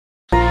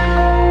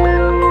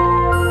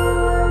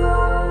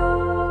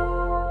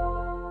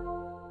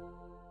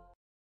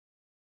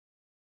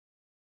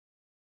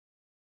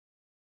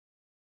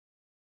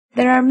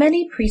There are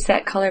many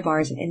preset color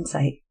bars in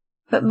Insight,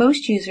 but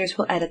most users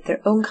will edit their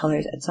own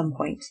colors at some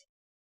point.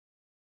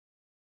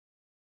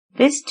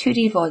 This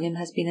 2D volume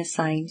has been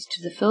assigned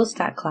to the Full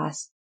Stack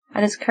class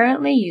and is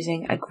currently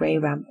using a grey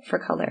ramp for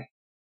color.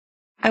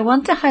 I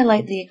want to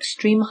highlight the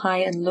extreme high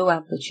and low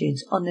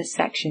amplitudes on this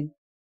section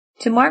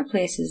to mark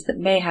places that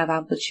may have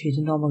amplitude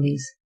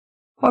anomalies,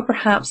 or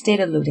perhaps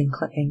data loading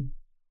clipping.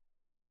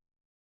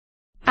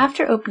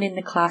 After opening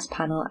the class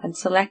panel and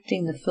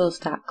selecting the Full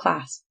Stack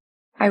class,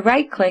 I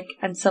right-click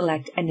and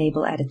select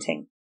Enable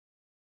Editing.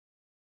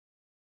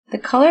 The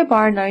color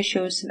bar now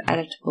shows some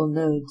editable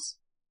nodes.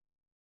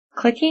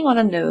 Clicking on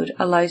a node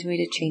allows me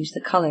to change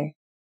the color.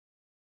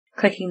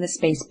 Clicking the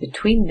space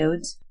between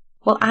nodes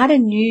will add a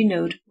new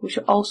node which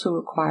also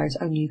requires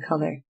a new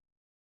color.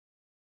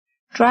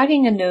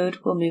 Dragging a node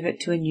will move it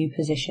to a new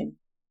position.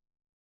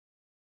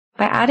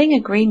 By adding a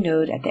green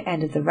node at the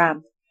end of the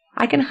ramp,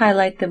 I can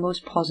highlight the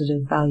most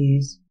positive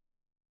values.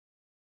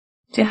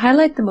 To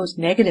highlight the most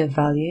negative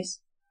values,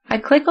 I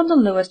click on the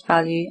lowest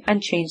value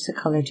and change the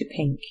color to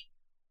pink.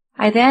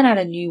 I then add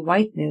a new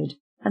white node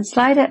and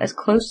slide it as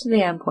close to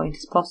the endpoint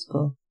as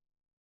possible.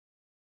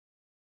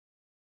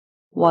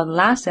 One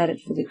last edit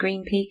for the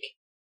green peak,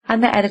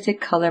 and the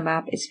edited color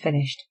map is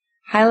finished,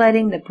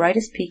 highlighting the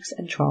brightest peaks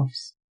and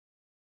troughs.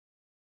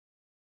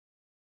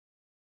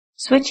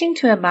 Switching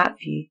to a map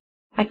view,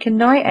 I can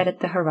now edit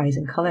the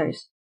horizon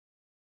colors.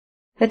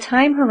 The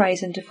time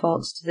horizon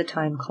defaults to the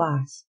time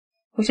class,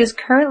 which is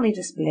currently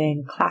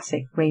displaying a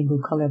classic rainbow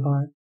color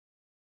bar.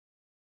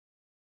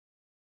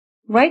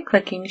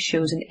 Right-clicking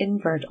shows an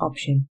invert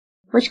option,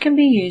 which can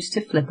be used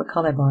to flip a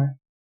color bar.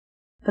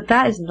 But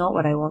that is not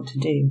what I want to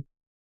do.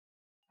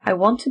 I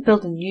want to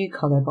build a new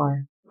color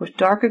bar with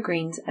darker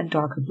greens and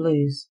darker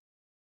blues.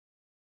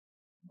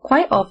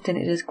 Quite often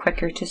it is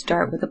quicker to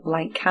start with a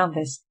blank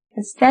canvas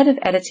instead of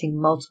editing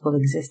multiple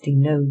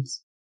existing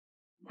nodes.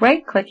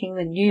 Right-clicking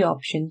the new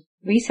option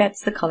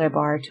resets the color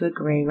bar to a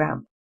grey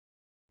ramp.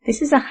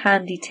 This is a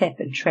handy tip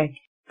and trick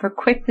for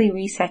quickly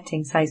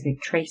resetting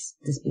seismic trace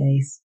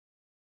displays.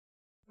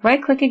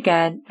 Right-click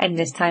again and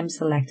this time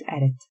select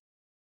Edit.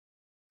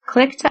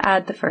 Click to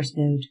add the first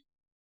node.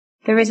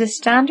 There is a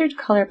standard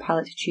color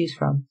palette to choose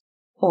from,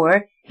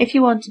 or if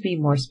you want to be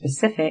more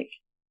specific,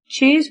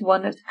 choose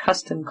one of the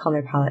custom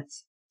color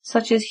palettes,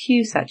 such as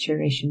Hue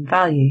Saturation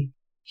Value,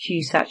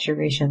 Hue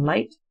Saturation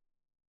Light,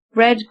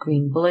 Red,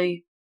 Green, Blue,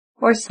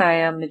 or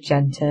Cyan,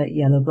 Magenta,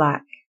 Yellow,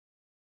 Black.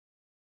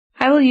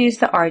 I will use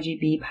the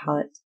RGB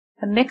palette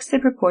and mix the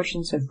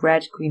proportions of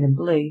red, green and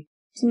blue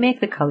to make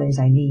the colors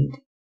I need.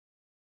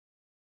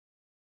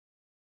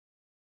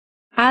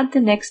 Add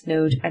the next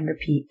node and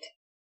repeat.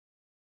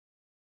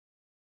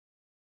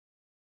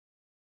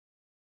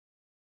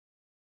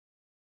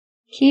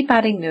 Keep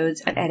adding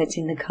nodes and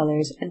editing the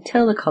colors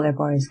until the color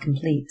bar is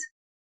complete.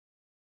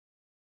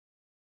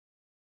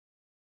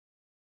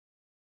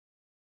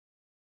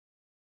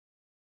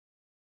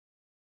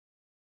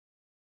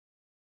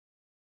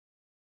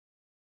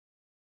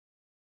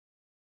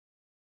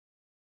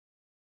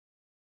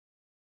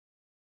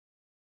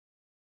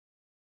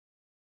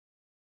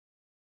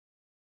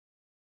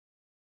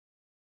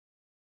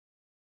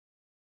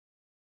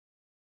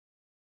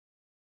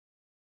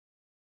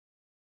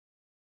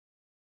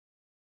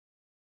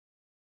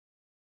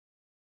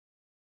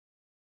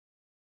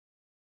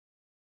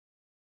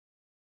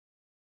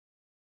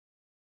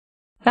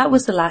 That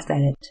was the last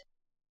edit.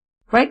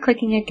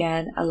 Right-clicking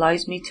again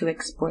allows me to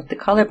export the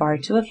color bar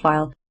to a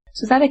file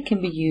so that it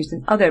can be used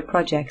in other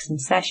projects and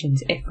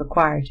sessions if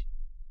required.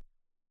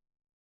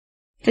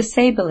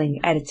 Disabling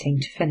editing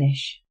to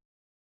finish.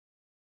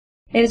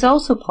 It is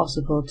also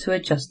possible to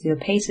adjust the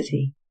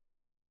opacity.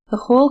 The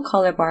whole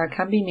color bar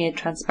can be made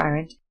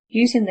transparent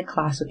using the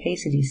class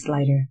opacity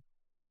slider.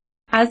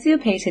 As the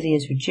opacity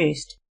is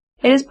reduced,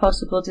 it is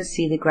possible to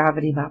see the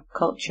gravity map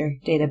culture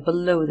data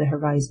below the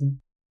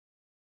horizon.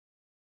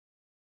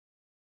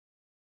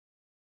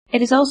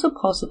 It is also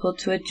possible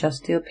to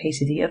adjust the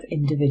opacity of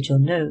individual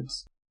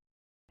nodes.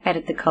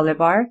 Edit the color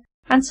bar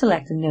and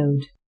select a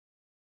node.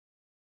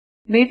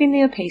 Moving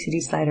the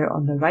opacity slider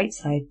on the right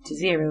side to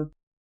 0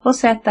 will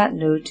set that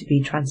node to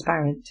be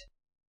transparent.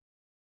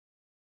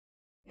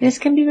 This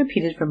can be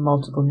repeated for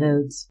multiple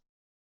nodes.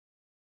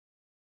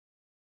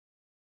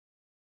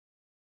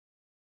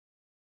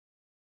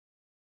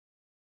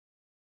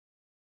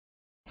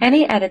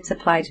 Any edits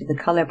applied to the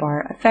color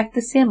bar affect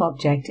the same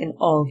object in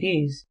all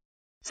views,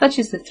 such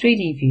as the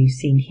 3D view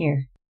seen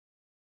here.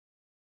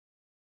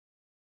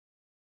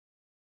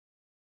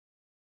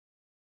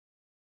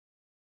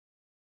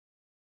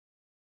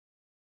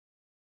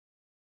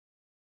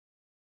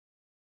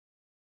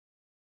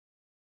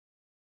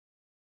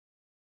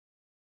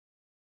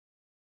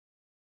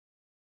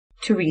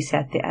 To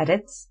reset the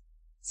edits,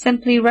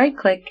 simply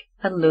right-click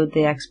and load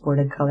the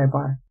exported color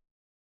bar.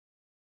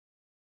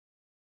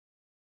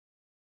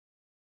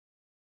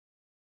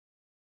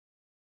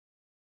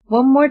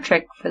 One more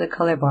trick for the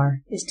color bar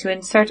is to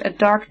insert a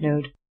dark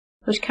node,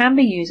 which can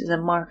be used as a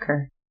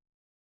marker.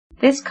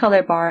 This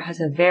color bar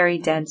has a very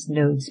dense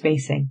node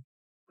spacing,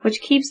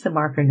 which keeps the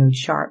marker node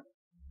sharp.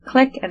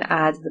 Click and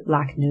add the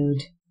black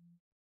node.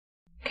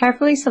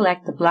 Carefully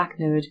select the black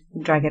node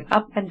and drag it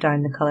up and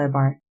down the colour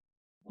bar,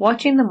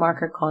 watching the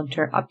marker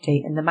contour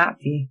update in the map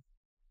view.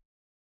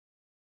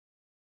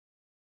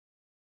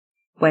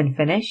 When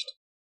finished,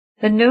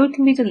 the node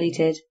can be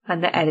deleted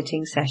and the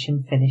editing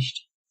session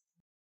finished.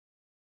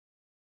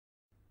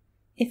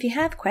 If you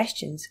have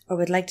questions or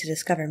would like to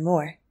discover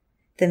more,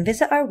 then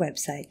visit our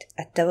website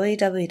at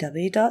www.dug.com.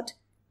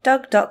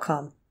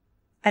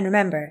 And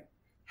remember,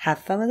 have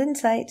fun with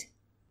Insight.